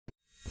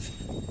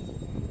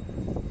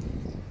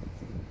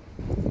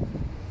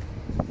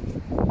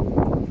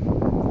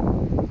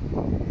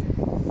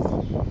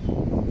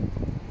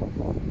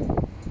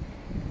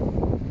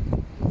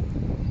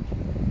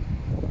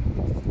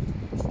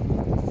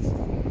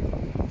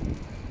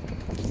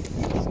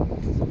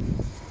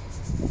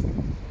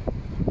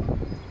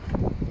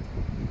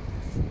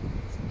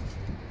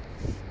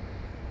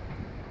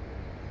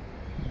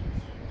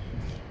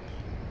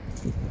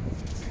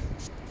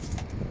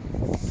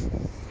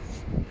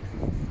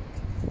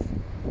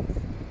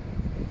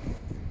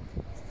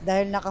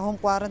Dahil naka-home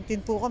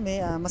quarantine po kami,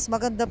 mas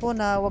maganda po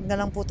na wag na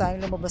lang po tayong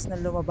lumabas ng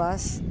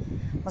lumabas.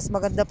 Mas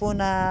maganda po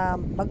na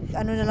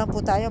ano na lang po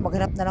tayo,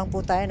 maghanap na lang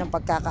po tayo ng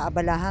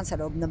pagkakaabalahan sa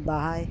loob ng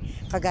bahay.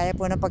 Kagaya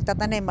po ng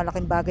pagtatanim,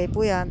 malaking bagay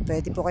po yan.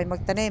 Pwede po kayo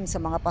magtanim sa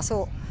mga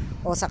paso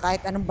o sa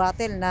kahit anong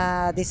bottle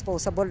na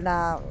disposable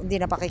na hindi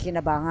na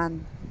pakikinabangan.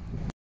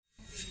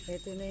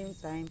 Ito na yung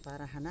time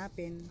para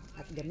hanapin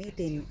at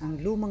gamitin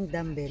ang lumang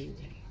dumbbell.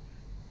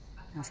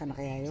 Nasaan na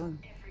kaya yun?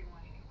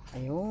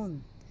 Ayun.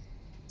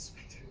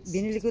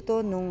 Binili ko to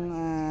nung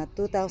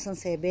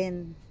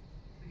 2007.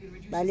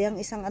 Bali ang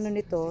isang ano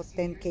nito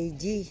 10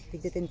 kg,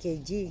 tigda 10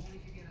 kg.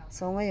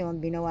 So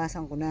ngayon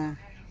binawasan ko na.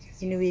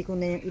 Inuwi ko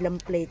na yung ilang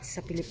plates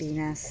sa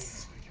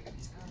Pilipinas.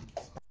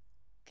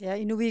 Kaya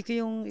inuwi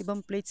ko yung ibang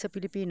plates sa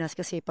Pilipinas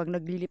kasi pag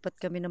naglilipat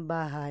kami ng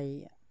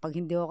bahay, pag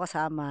hindi ako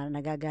kasama,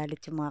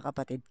 nagagalit yung mga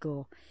kapatid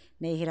ko.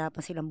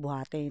 Nahihirapan silang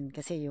buhatin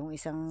kasi yung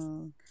isang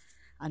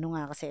ano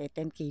nga kasi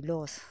 10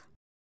 kilos.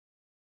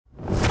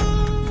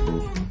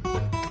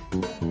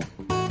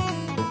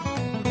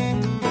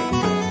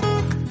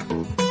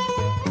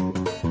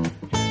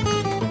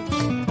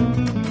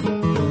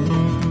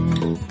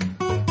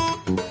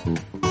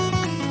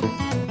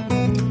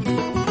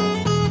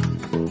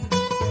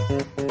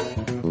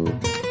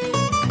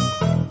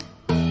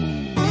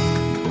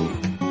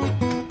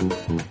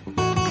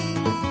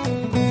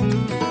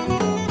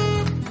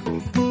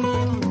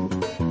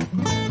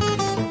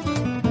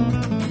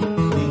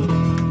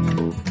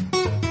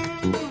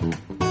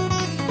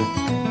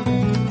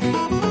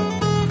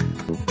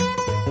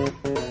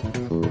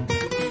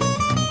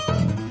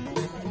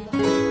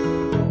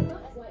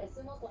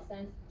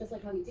 Just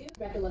like how we do,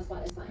 regular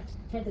squat is fine.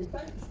 Hands in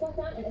front, squat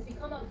down, and as we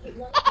come up, hit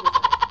one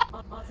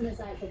alternate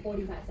side for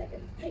 45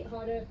 seconds. Hit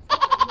harder.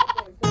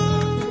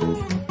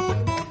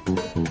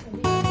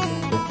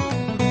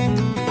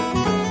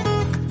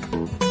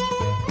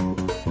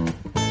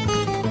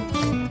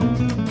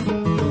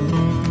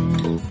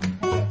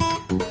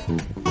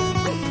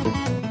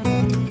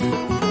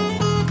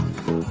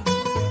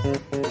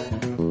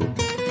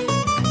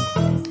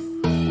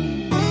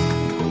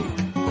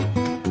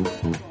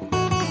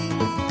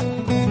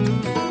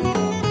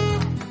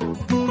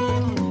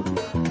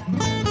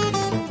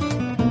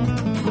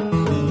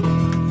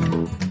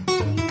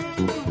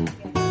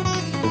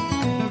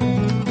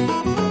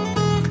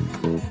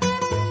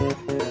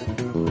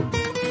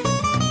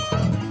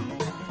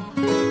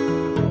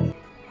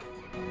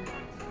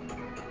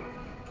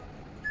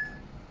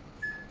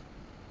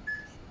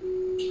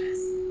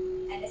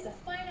 And it's the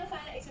final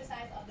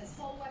exercise of this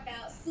whole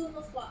workout,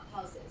 sumo squat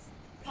pulses.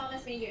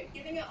 Promise me you're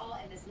giving it all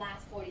in this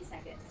last 40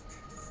 seconds.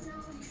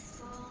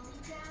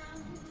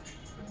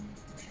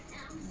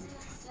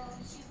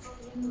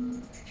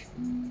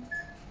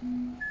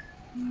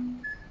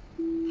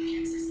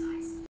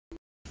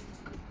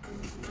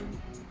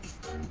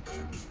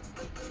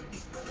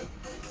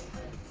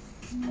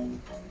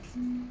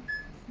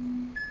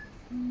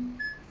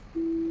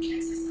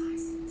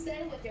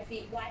 Stand with your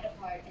feet wide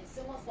apart in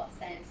sumo squat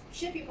stance.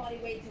 Shift your body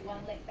weight to one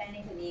leg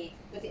bending the knee.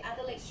 With the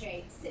other leg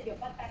straight, sit your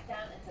butt back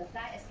down until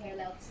thigh is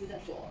parallel to the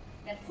floor.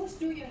 Then push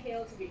through your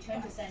heel to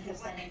return to center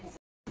standing position.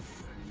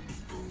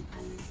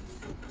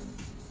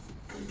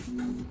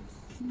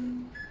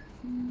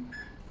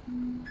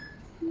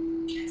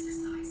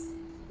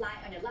 Lie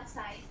on your left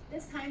side.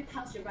 This time,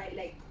 pulse your right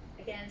leg.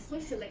 Again,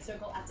 switch to leg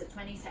circle after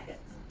 20 seconds.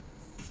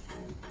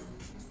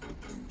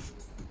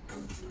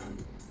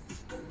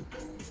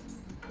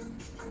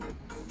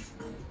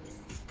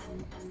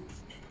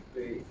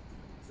 3,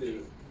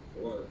 2,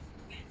 1,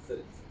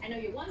 sit. I know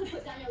you want to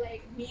put down your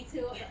leg, me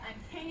too, but I'm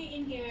hanging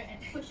in here and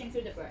pushing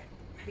through the burn.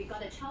 We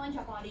gotta challenge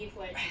our body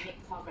for it to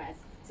make progress,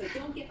 so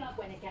don't give up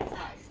when it gets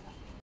hard.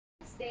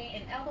 Stay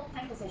in elbow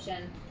plank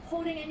position,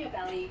 holding in your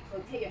belly,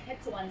 rotate your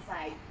hip to one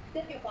side,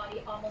 dip your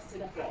body almost to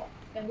the floor.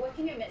 Then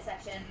working your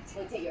midsection,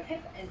 rotate your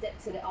hip and dip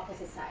to the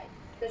opposite side.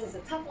 This is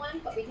a tough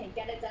one, but we can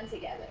get it done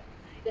together.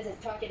 This is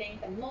targeting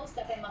the most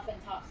stepping muffin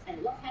tops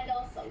and love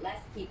handles, so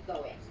let's keep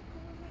going.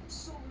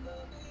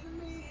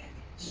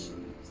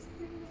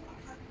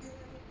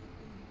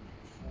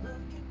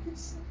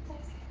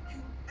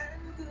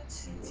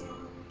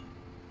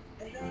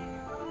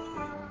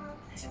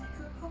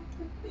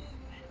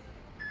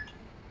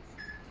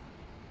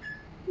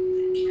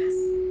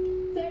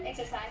 Third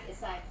exercise is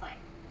side plank.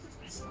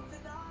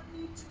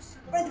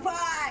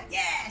 25!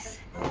 Yes!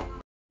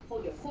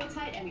 Hold your core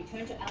tight and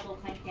return to elbow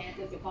plank again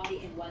with your body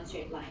in one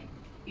straight line.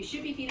 You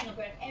should be feeling a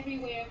burn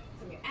everywhere,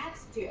 from your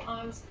abs to your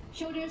arms,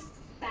 shoulders,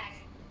 back.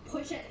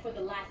 Push it for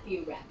the last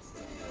few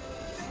reps.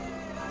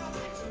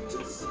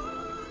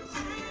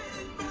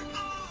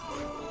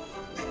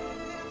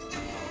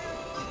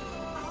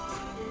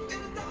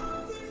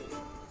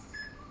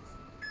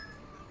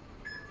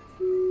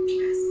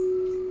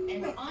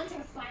 And we're on to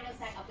our final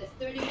set of this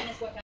 30 minutes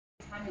workout.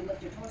 Time to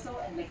lift your torso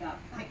and wake up.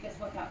 Make this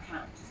workout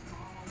count.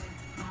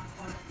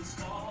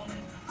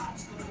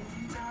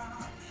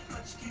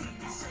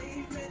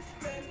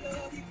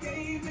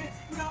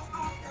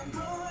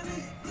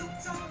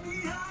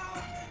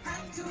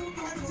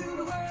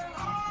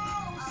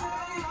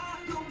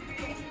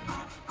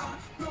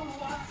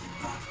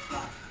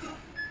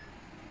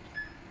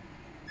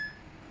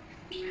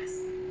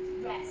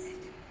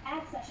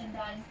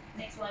 one.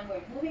 Next one,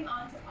 we're moving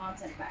on to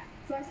arms and back.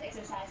 First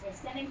exercise, we're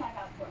standing back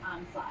up for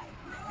arm fly.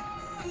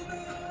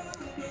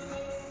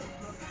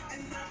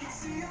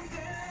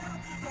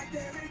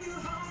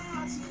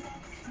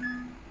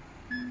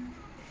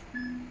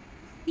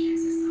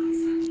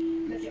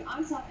 Lift your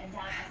arms up and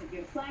down as if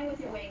you're flying with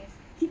your wings.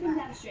 Keep them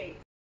down straight.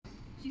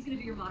 She's going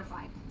to do your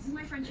modified. This is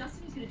my friend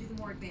Justin who's going to do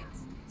the more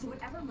advanced. So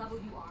whatever level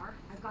you are,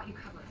 I've got you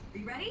covered. Are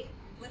you ready?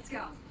 Let's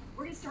go.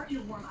 We're going to start in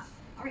your warm-up.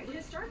 All right, we're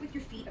going to start with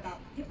your feet about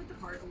hip width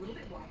apart, a little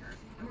bit wider.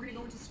 And we're going to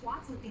go into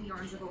squats, lifting the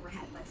arms up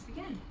overhead. Let's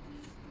begin.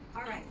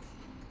 All right.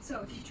 So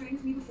if you've trained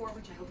with me before,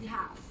 which I hope you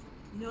have,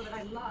 you know that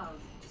I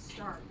love to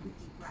start with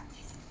deep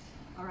breaths.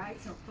 All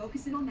right, so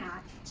focus in on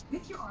that.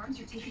 With your arms,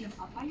 you're taking them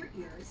up by your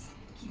ears.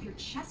 Keep your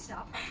chest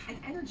up, and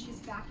energy is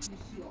back to the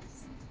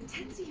heels. The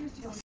tendency here is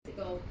to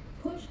go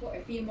Push for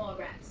a few more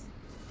reps.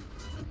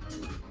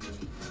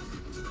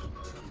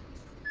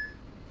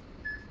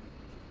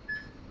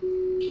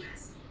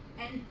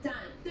 And done.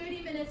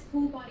 30 minutes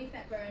full body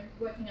fat burn,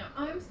 working our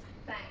arms,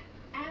 back,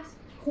 abs,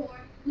 core,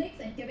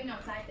 legs, and giving our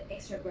thighs the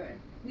extra burn.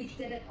 We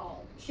did it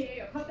all. Share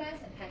your progress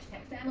and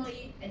hashtag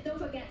family, and don't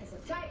forget to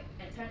subscribe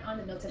and turn on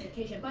the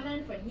notification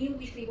button for new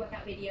weekly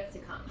workout videos to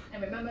come.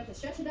 And remember to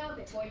stretch it out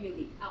before you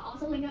leave. I'll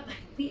also link up my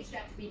complete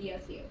stretch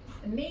videos here.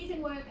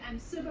 Amazing work, I'm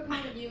super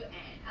proud of you,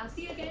 and I'll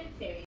see you again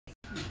very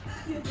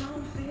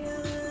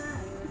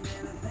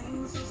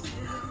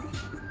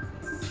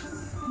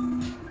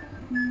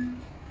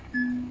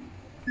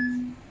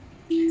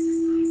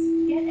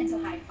Get into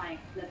high plank.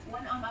 Lift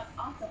one arm up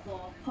off the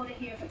floor, hold it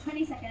here for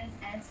 20 seconds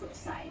and switch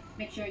side.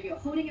 Make sure you're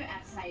holding your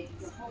abs tight,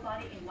 your whole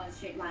body in one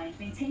straight line.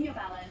 Maintain your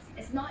balance.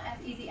 It's not as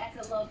easy as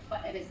it looks,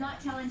 but if it's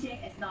not challenging,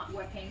 it's not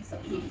working, so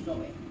keep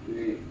going.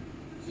 3,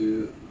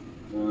 2,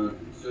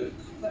 1, switch.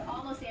 We're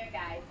almost there,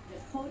 guys.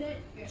 Just hold it.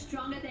 You're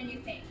stronger than you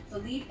think.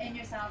 Believe in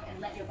yourself and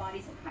let your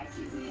body surprise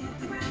you.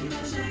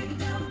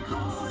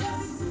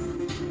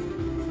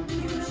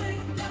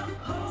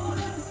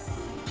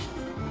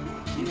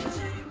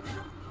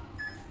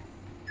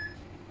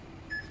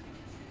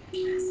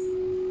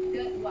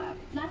 Good work.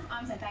 Last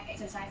arms and back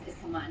exercise is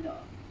commando.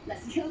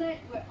 Let's kill it.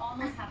 We're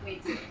almost halfway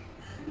through.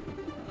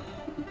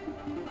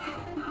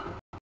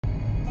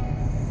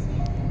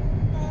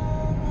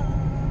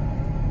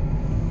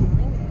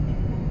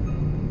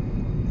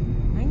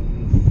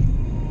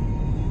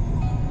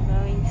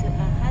 Going to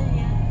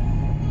Ahalya.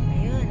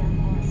 Ayun ang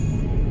boss.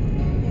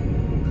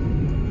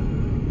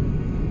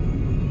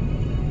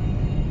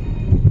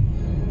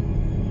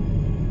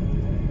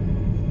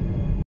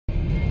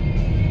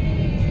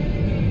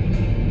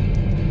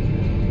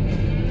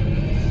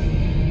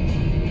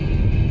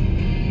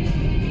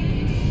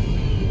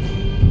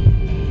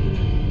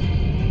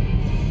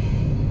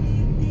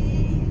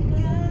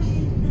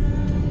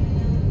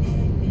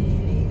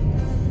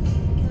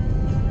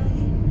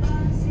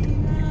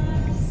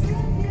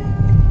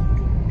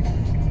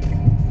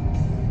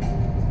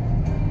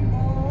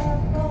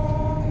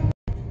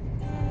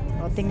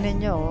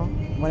 Tingnan nyo, oh,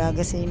 wala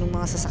kasi yung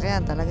mga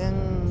sasakyan, talagang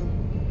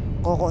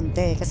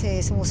kokonti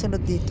kasi sumusunod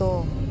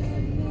dito.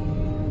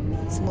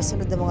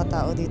 Sumusunod ng mga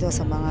tao dito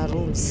sa mga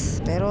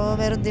rules. Pero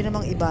meron din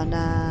namang iba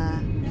na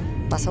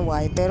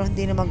pasaway, pero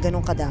hindi naman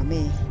ganun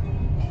kadami.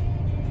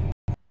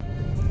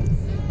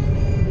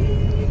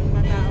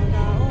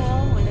 Matao-tao,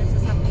 oh, walang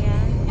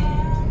sasakyan.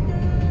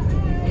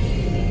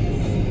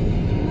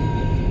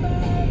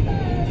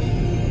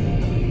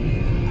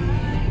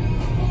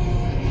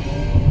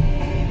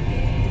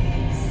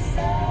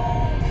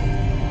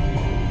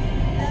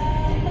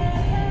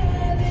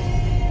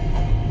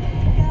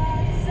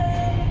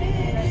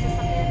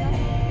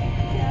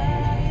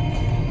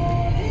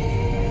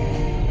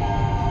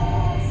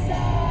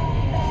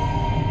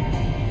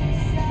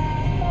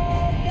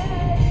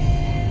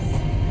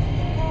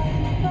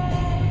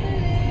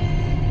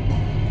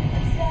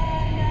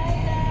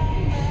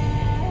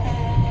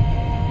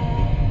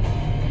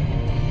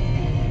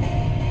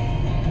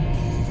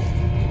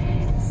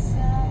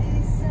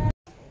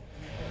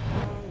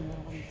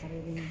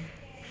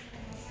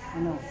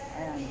 Ano,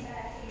 ayan.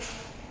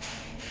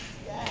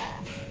 Yeah.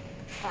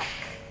 Pak.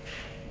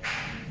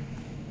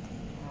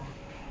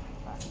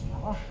 Pasok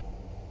ako.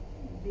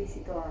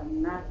 Visitor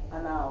not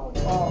allowed.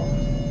 Oh.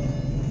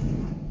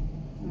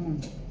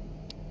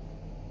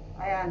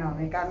 Ayan, oh,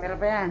 may camera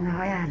pa yan. Oh,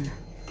 ayan.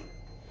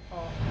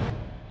 Oh.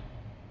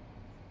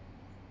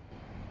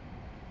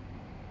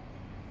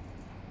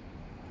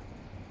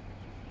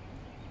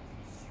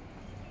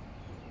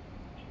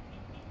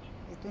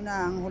 Ito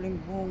na ang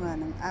huling bunga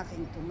ng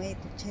aking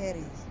tomato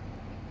cherry.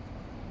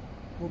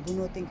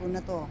 Bubunutin ko na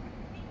to.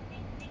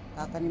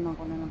 Tataniman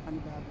ko na ng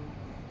panibago.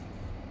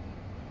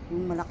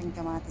 Yung malaking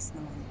kamatis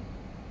naman.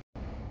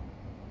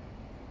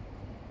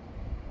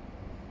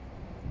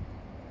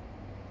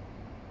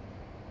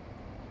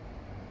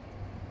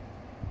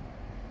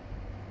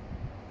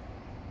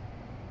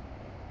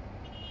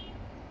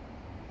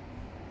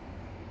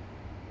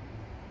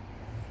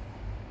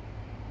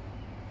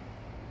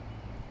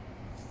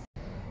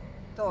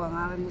 Ito ang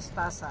aking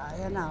mustasa.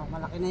 Ayan na,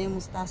 malaki na yung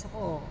mustasa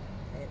ko.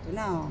 Ito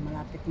na, oh,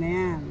 malapit na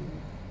yan.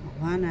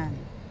 Makuhanan.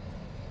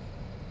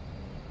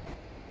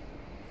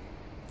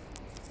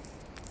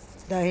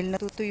 Dahil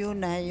natutuyo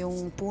na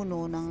yung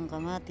puno ng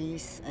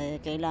kamatis,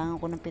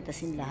 kailangan ko ng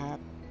pitasin lahat.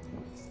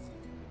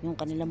 Yung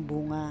kanilang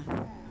bunga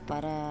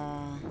para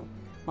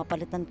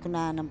mapalitan ko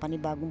na ng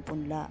panibagong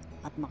punla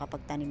at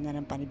makapagtanim na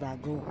ng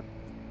panibago.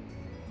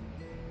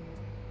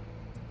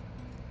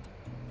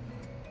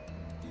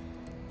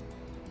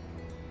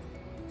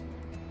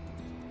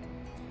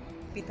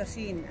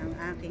 Pitasin ang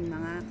aking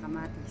mga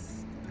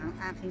kamatis, ang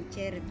aking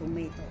cherry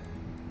tomato.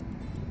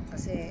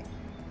 Kasi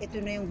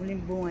ito na yung huling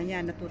bunga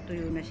niya,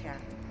 natutuyo na siya.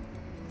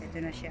 Ito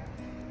na siya.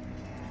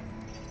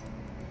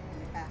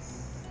 Pitas.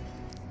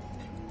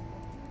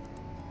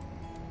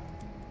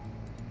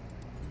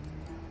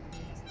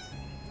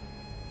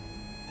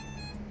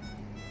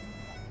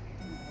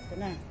 Ito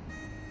na.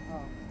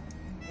 Oh.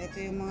 Ito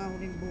yung mga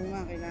huling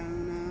bunga,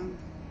 kailangan ng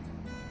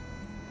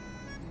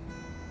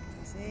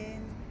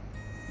pitasin.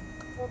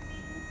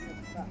 Oops.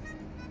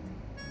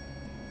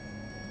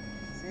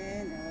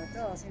 Pitasin. Oh,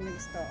 ito. Sino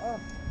gusto?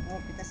 Oh,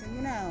 pitasin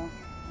mo na.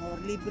 Oh,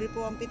 libre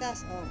po ang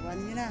pitas. Oh, kuhan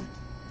nyo na.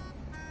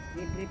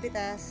 Libre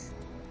pitas.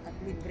 At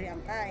libre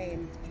ang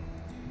kain.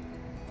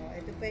 Oh,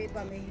 ito pa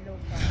iba. May hilaw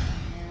pa.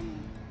 Ayan.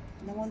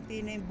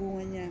 Nangunti na yung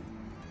bunga niya.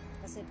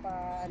 Kasi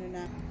paano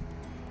na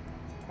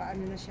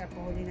siya.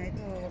 Pahuli na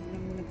ito. Huwag na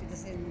muna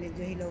pitasin.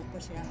 Medyo hilaw pa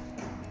siya.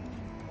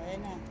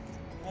 Ayan na.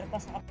 Pero pa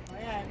sa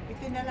ayan,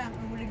 ito na lang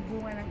ang huling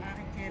bunga ng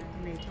aking cherry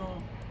tomato.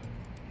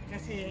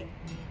 Kasi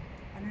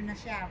ano na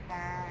siya,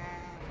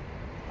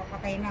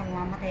 papatay na,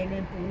 mamamatay na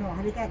yung puno.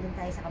 Halika, dun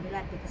tayo sa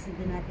kabila. Pitasin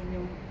din natin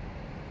yung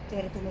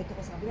cherry tomato ko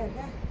sa kabila.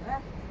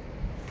 Tara.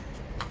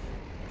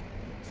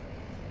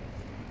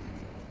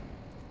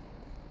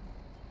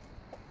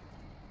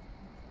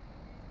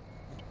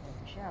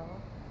 Ito siya,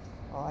 oh.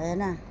 Oh, ayan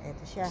na.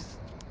 Ito siya.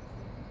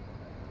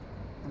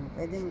 Ano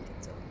pwede mo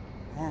ito?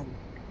 Ayan.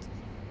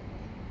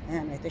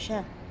 Ayan, ito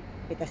siya.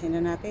 Pitasin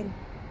na natin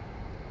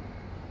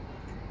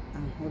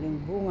ang huling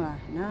bunga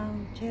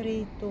ng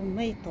cherry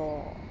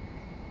tomato.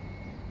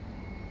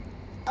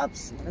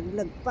 Oops,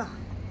 nalaglag pa.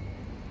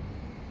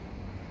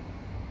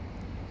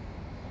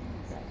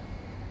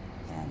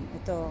 Ayan,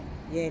 ito,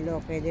 yellow.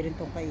 Pwede rin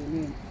itong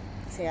kainin.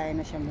 Kasi ayaw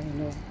na siya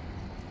mahinog.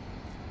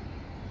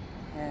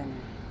 Ayan.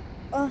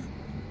 Oh,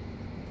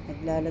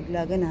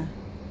 naglalaglagan na.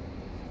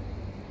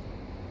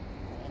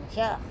 Ayan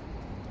siya.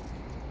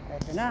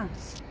 Ito na.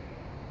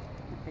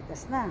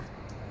 Pitas na.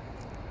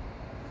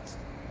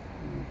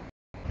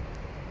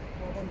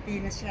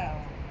 Kunti na siya.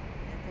 Oh.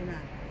 Ito na.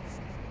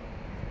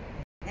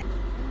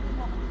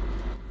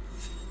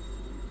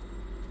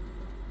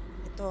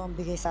 Ito ang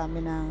bigay sa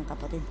amin ng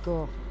kapatid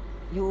ko.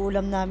 Yung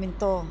ulam namin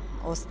to,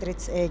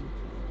 ostrich egg.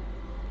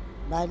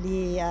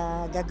 Bali,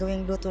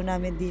 gagawing luto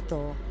namin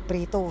dito,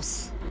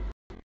 pritos.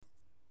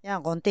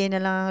 Yan, konti na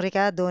lang ang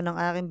rekado ng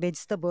aking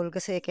vegetable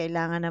kasi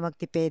kailangan na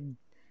magtipid.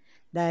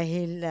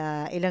 Dahil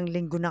ilang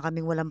linggo na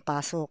kaming walang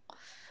pasok.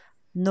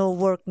 No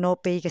work, no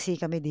pay kasi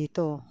kami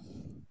dito.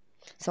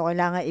 So,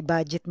 kailangan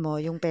i-budget mo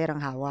yung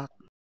perang hawak.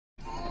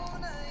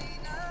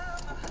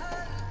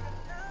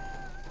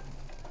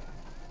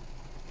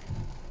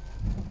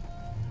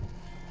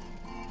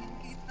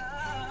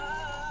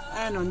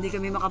 Ano, hindi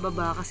kami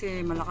makababa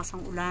kasi malakas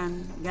ang ulan.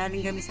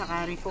 Galing kami sa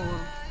Carrefour.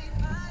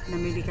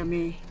 Namili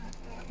kami.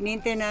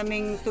 Hinintay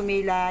naming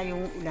tumila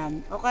yung ulan.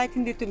 O kahit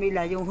hindi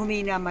tumila, yung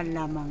humina man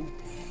lamang.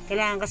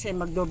 Kailangan kasi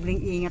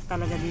magdobling ingat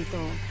talaga dito.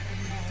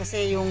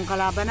 Kasi yung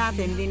kalaban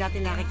natin, hindi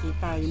natin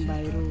nakikita yung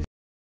virus.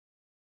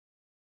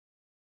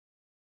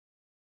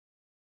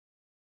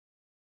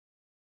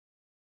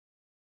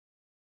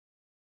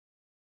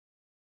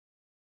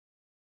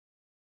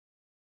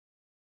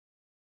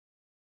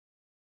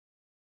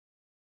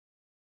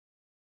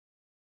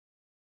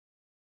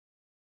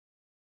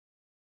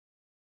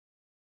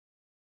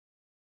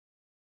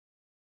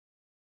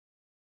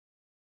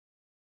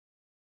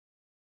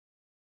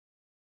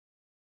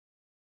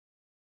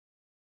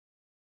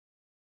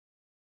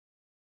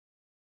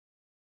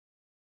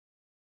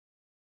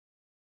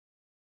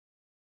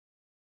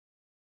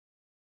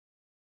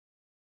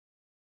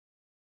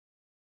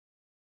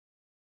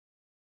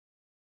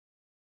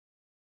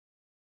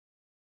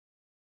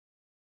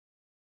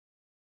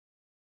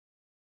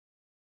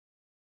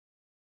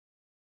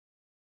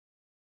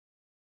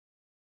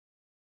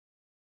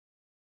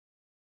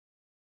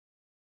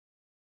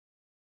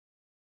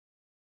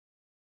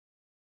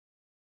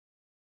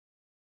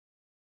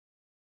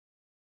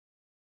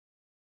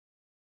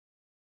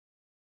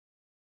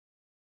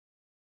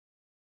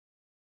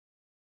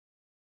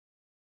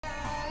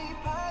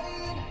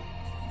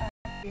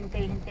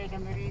 Hintay-hintay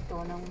kami rito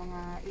ng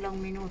mga ilang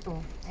minuto.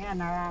 Ayan,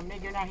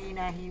 medyo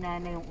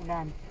nahina-hina na yung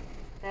ulan.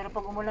 Pero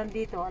pag umulan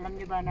dito, alam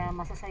niyo ba na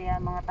masasaya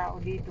ang mga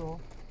tao dito?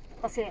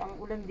 Kasi ang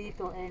ulan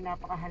dito ay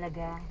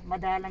napakahalaga.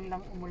 Madalang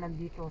lang umulan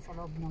dito sa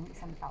loob ng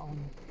isang taon.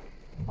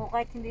 O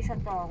kahit hindi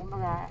isang taon,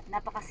 kumbaga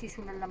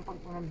napaka-seasonal lang pag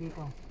ulan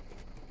dito.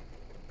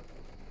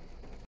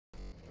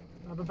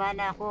 Bababa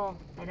na ako.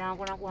 Kailangan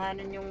ko nang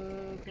kuhanin yung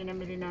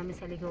pinamili namin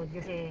sa likod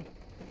kasi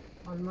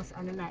Almost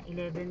ano na,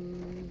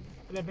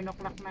 11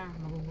 o'clock na.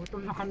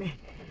 Magugutom na kami.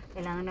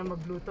 Kailangan na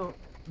magluto.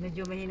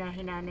 Medyo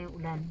mahina-hina na yung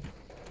ulan.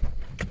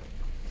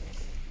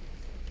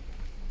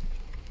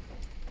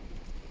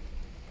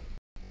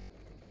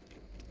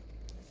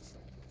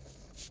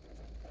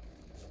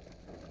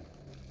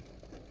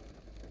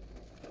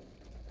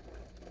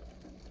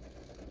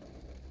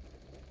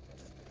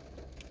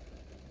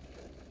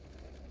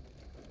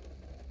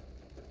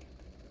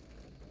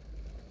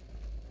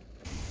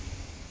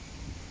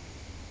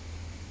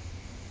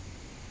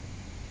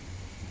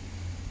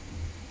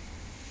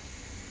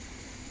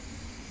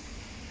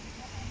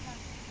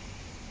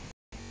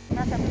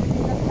 Nasa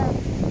Pilipinas lang.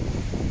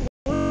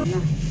 Na.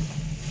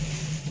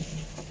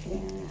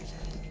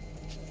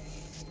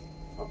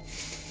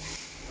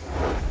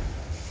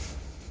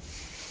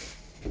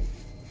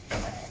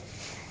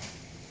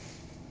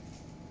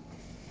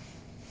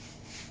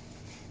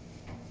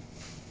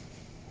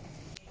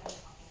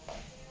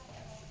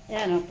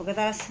 Ayan,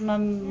 pagkatapos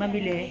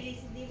mamili,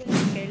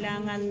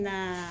 kailangan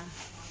na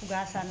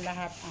hugasan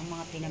lahat ang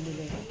mga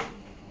pinamili.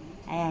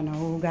 Ayan,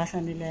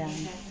 hugasan nila yan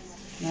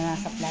na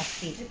nasa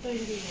plastic.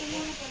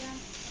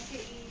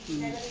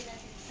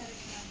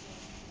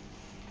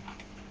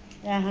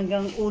 Ayan,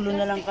 hanggang ulo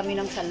na lang kami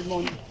ng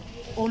salmon.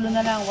 Ulo na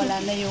lang, wala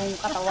na yung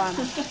katawan.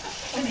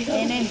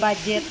 Ayan na yung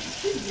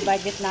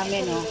budget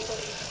namin, no?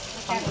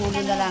 Ang ulo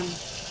na lang.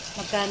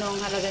 Magkano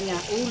ang halaga niya?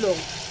 Ulo.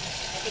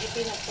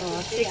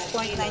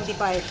 6.95.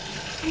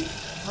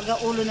 Hanggang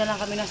ulo na lang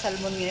kami ng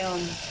salmon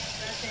ngayon.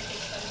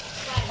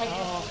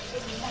 Oo.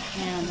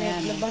 Ayan,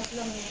 ayan. Labas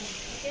lang yun.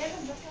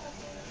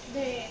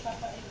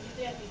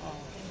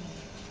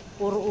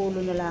 Puro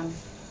ulo na lang.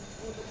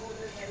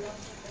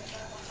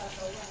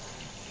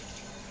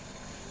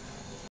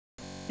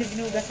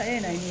 Hinugasan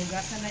ayun,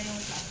 hinugasan na yung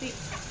plastic.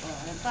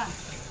 Ayan pa.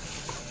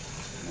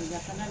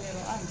 Hinugasan na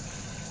niroan.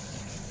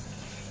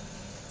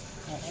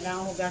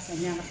 Kailangan hugasan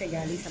niya kasi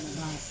galing sa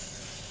labas.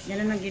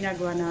 Yan ang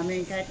ginagawa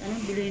namin. Kahit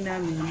anong bilhin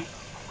namin,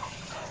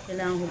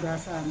 kailangan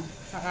hugasan.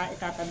 Saka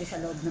itatabi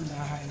sa loob ng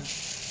bahay.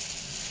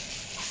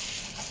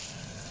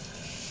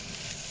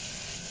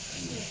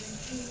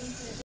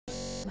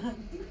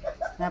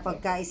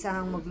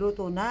 Napagkaisang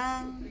magluto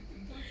ng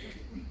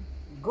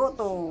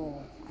goto.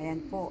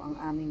 Ayan po ang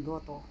aming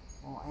goto.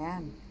 O,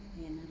 ayan.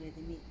 Ayan ang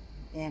ready meat.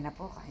 Ayan na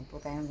po. Kain po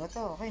tayo ng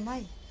goto. Okay,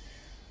 May.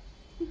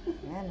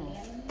 Ayan o.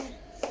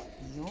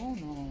 Yun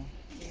o.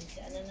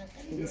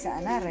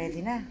 Pinisaan na.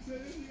 Ready na.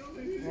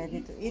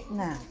 Ready to eat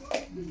na.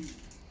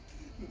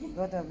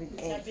 Goto with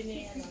egg.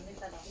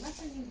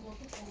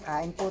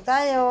 Kain po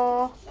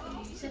tayo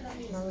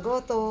ng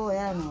goto.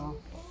 Ayan o.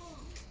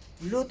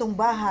 Lutong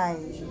bahay.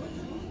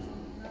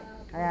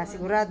 Kaya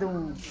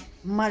siguradong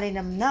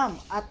malinamnam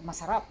at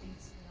masarap.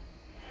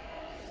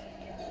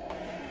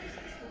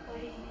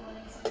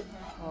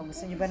 O,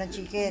 gusto niyo ba ng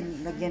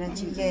chicken? Lagyan ng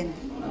chicken.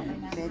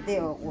 Pwede,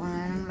 o, kuha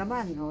na ng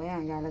laman. O,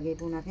 yan, lalagay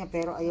po natin yan.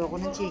 Pero ayoko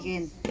ng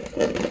chicken.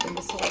 Ang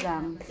gusto ko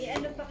lang.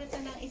 I-ano pa kita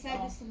ng isa,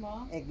 gusto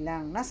mo? Egg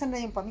lang. Nasaan na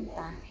yung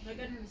paminta?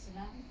 Gagano na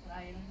sila.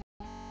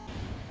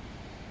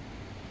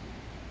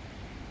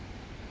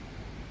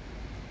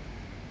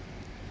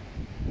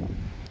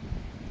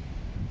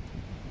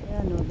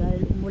 Ayan o,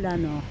 dahil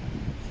umulan o.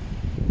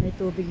 May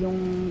tubig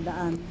yung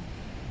daan.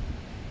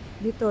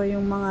 Dito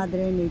yung mga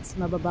drainage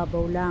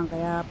mabababaw lang,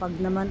 kaya pag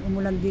naman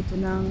umulan dito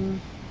ng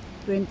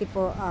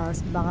 24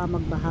 hours baka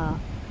magbaha.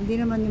 Hindi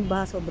naman yung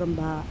baha sobrang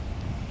baha,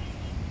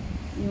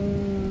 yung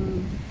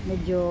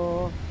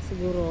medyo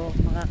siguro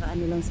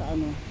makakaano lang sa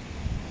ano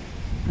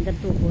hanggang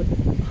tuhod.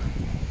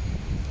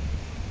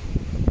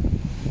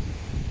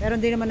 Pero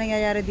hindi naman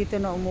nangyayari dito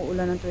na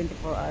umuulan ng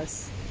 24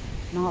 hours,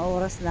 mga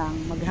oras lang,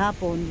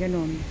 maghapon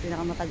ganun,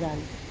 pinakamatagal,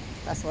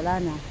 tapos wala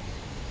na.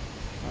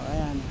 O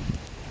ayan,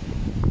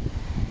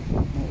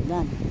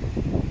 ulan.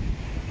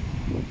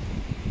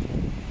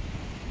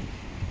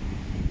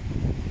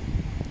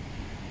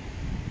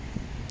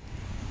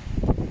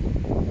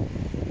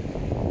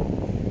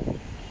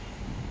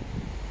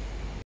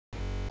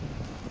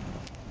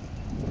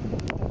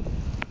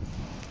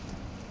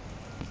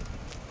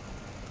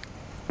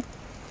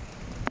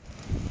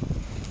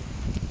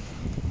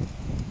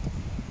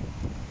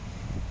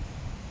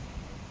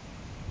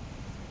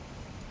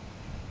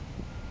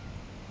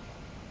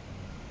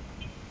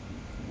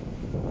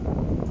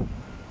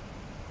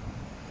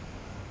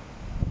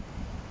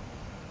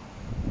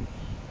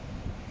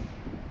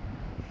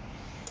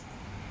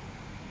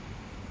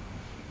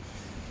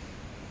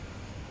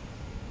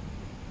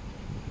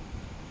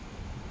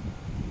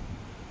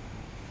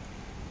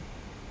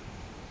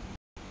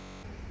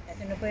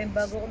 Ito po yung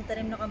bago kong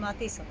tanim na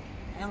kamatis. Oh.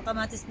 Ang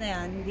kamatis na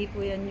yan, hindi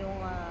po yan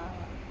yung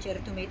cherry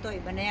tomato.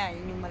 Iba na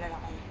yan, yun yung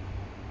malalaki.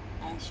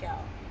 Ayan siya.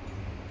 Oh.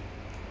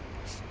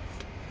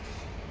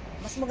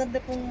 Mas maganda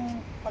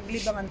pong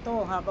paglibangan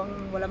to habang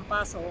walang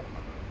pasok.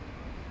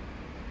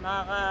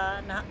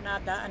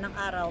 Nadaan ng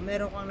araw,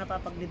 meron kang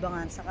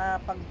napapaglibangan.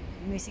 Saka pag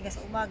gumising ka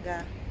sa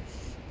umaga,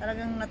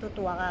 talagang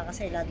natutuwa ka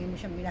kasi lagi mo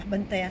siyang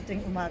binabantayan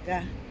tuwing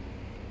umaga.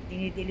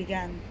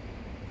 Dinidiligan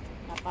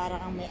na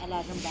para kang may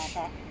alagang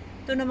bata.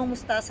 Ito namang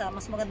mustasa,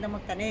 mas maganda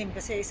magtanim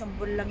kasi isang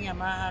buwan lang yan,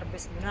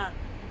 ma-harvest mo na.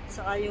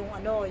 Saka yung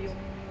yung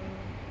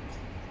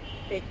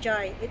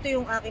pechay. Ito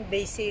yung aking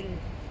basil.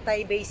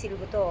 Thai basil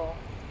ko to.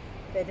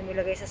 Pwede mo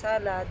ilagay sa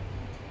salad.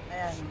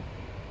 Ayan.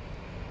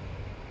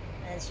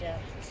 Ayan siya.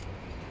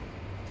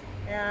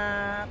 Kaya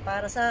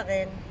para sa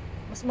akin,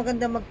 mas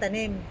maganda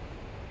magtanim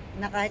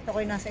na kahit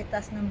ako'y nasa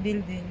itaas ng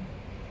building.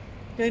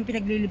 Ito yung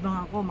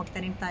pinaglilibangan ko,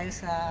 magtanim tayo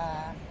sa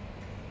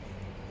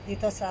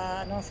dito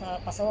sa sa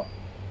paso.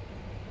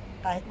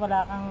 Kahit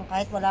wala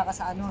ka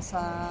sa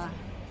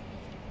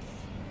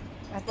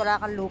kahit wala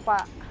kang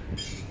lupa,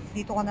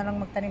 dito ka na lang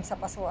magtanim sa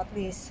paso, at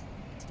least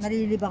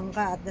nalilibang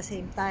ka at the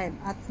same time.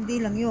 At hindi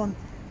lang yun,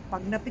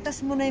 pag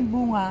napitas mo na yung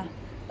bunga,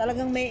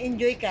 talagang may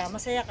enjoy ka,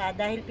 masaya ka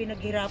dahil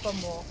pinaghirapan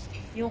mo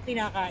yung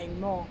kinakain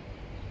mo.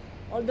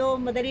 Although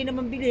madali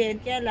naman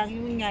bilhin, kaya lang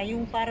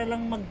yung para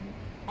lang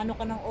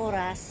ka ng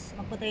oras,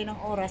 magpatay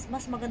ng oras,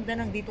 mas maganda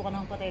nang dito ka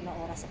nang patay ng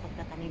oras sa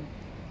pagtatanim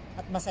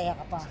at masaya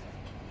ka pa.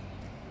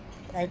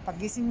 Dahil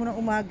pagising mo ng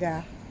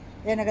umaga,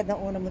 yan agad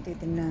ang una mo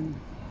titingnan.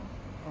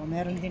 O,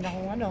 meron din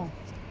akong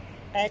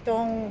kaya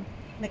itong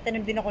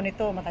nagtanim din ako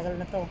nito, matagal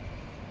na to,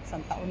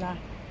 isang taon na,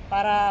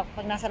 para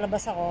pag nasa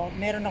labas ako,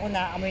 meron ako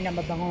na amoy na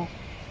mabango.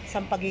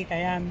 Sampagita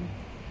yan.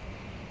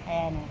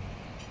 Ayan o,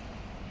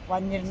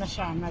 1 year na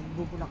siya,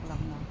 nagbubulaklak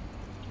na.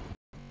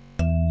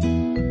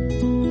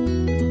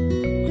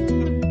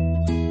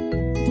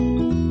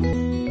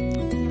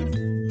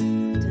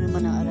 Ito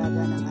naman ang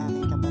alaga ng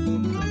aking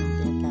kapatid. Ito ang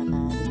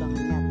pinagkakalibangan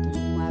niya.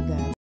 Tuwing umaga,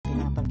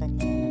 pinapalitan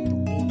niya ng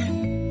tubig.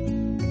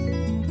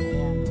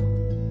 Ayan o.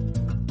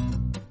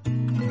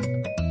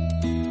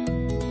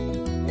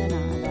 Ayan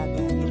ang alaga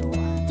ni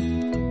Roan.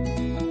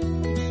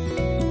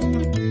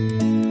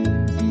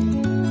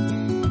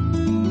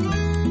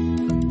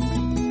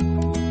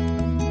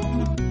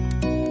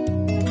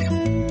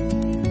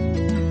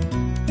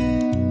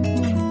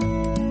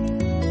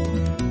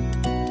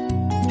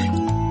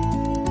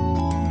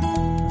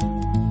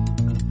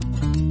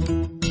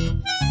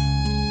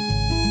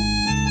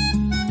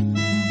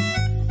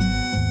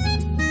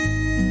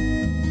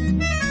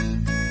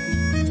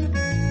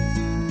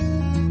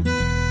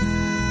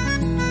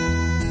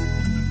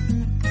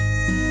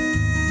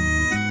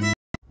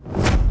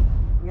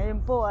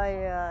 Ngayon po ay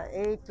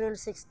April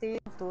 16,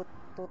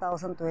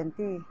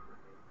 2020.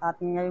 At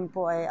ngayon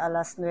po ay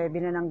alas 9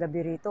 na ng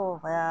gabi rito.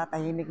 Kaya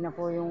tahimik na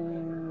po yung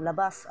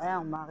labas.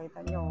 Ayan,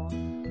 makita nyo.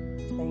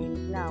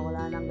 Tahimik na.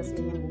 Wala nang kasi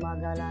yung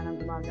gumagala.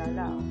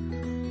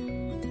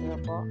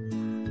 Ayan po.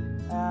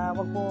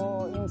 Wag po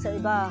yung sa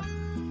iba.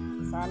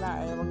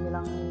 Sana wag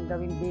nilang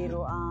gawin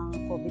biro ang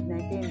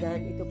COVID-19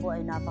 dahil ito po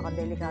ay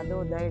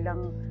napakadelikado. Dahil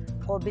ang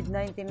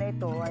COVID-19 na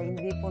ito ay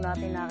hindi po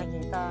natin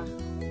nakikita.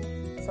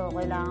 So,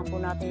 kailangan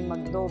po natin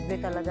magdoble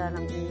talaga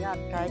ng ingat.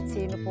 Kahit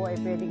sino po ay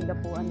pwedeng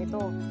dapuan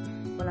nito.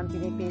 Walang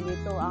pinipili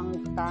ito. Ang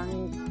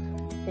tanging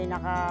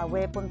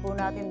pinaka-weapon po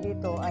natin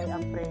dito ay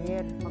ang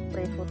prayer.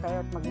 Mag-pray po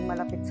tayo at maging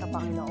malapit sa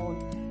Panginoon.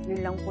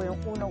 Yun lang po yung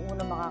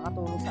unang-unang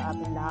makakatulong sa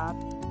ating lahat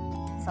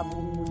sa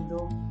buong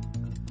mundo.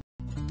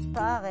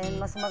 Sa akin,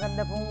 mas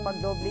maganda pong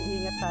magdoble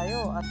ingat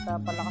tayo at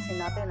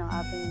palakasin natin ang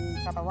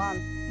ating katawan.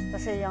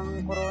 Kasi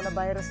yung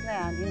coronavirus na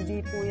yan,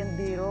 hindi po yan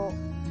biro.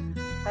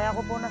 Kaya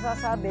ko po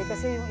nasasabi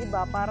kasi yung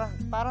iba,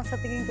 parang sa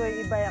tingin ko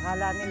yung iba,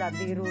 akala nila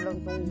biro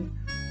lang tong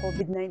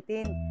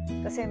COVID-19.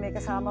 Kasi may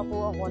kasama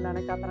po ako na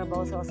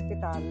nagtatrabaho sa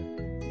ospital.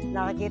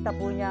 Nakikita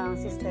po niya ang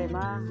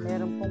sistema.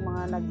 Meron pong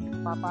mga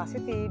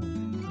nagpa-positive.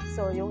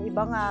 So yung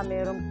iba nga,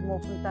 meron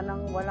pumupunta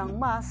ng walang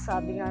mask.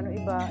 Sabi nga ng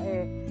iba,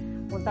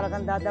 kung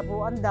talagang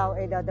dadapuan daw,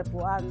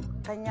 dadapuan.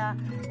 Kanya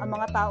ang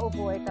mga tao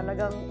po ay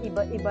talagang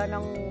iba-iba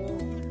ng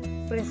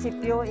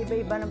prinsipyo,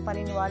 iba-iba ng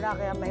paniniwala.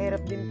 Kaya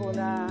mahirap din po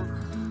na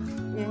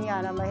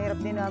mahirap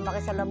din na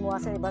makisalamuha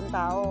sa ibang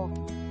tao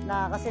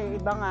na kasi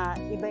iba nga,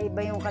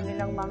 iba-iba yung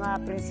kanilang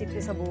mga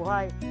prinsipyo sa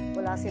buhay.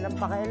 Wala silang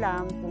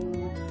pakialam kung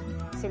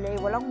sila ay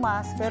walang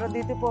mask, pero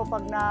dito po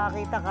pag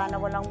nakita ka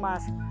na walang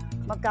mask,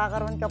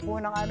 magkakaroon ka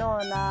po ng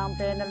ng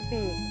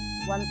penalty.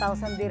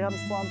 1,000 dirhams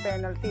po ang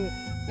penalty.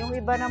 Yung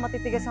iba na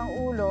matitigas ang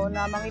ulo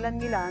na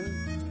mangilan-ngilan,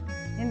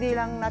 hindi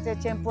lang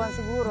natsetsempuhan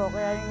siguro,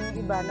 kaya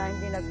yung iba na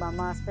hindi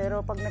nagmamask.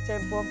 Pero pag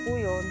natsempuhan po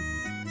yun,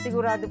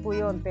 sigurado po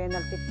yun,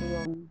 penalty po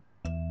yun.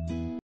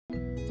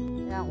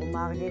 Ayan, kung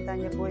makikita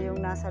niyo po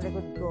yung nasa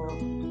likod ko,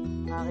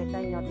 makikita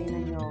niyo,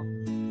 tingnan niyo,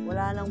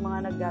 wala nang mga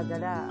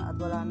naggagala at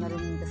wala na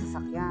rin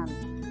kasasakyan.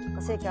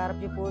 Kasi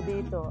curfew po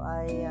dito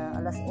ay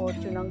alas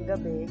 8 ng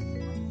gabi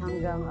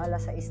hanggang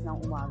alas 6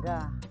 ng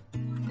umaga.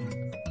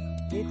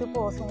 Dito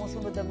po,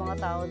 sumusunod ang mga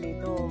tao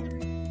dito.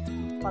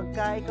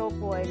 Pagka ikaw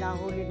po ay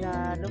nahuli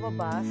na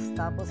lumabas,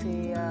 tapos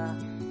hindi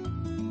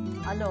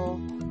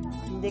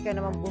ka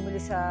naman bumili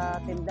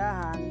sa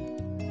tindahan,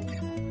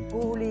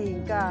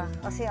 huhulihin ka.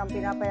 Kasi ang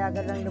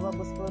pinapayagan lang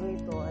lumabas po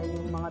rito ay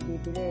yung mga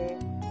bibili,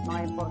 mga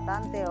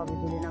importante o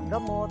bibili ng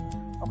gamot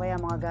o kaya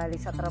mga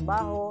galing sa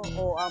trabaho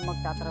o ang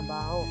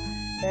magtatrabaho.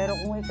 Pero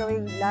kung ikaw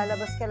ay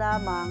lalabas ka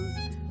lamang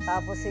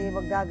tapos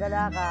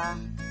maggagala ka,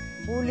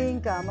 hulihin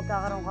ka,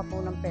 magkakaroon ka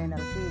po ng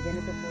penalty.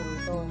 Ganito po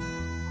rito.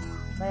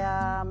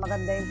 Kaya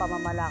maganda yung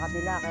pamamalakad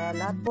nila. Kaya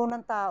lahat po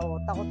ng tao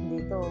takot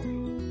dito.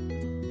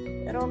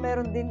 Pero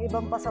meron din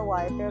ibang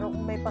pasaway. Pero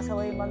kung may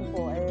pasaway man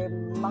po,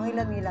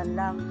 mangilan-ilan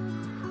lang.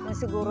 Yung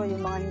siguro yung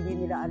mga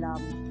hindi nila alam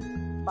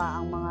pa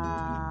ang mga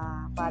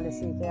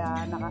policy.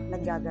 Kaya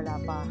naggagala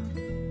pa.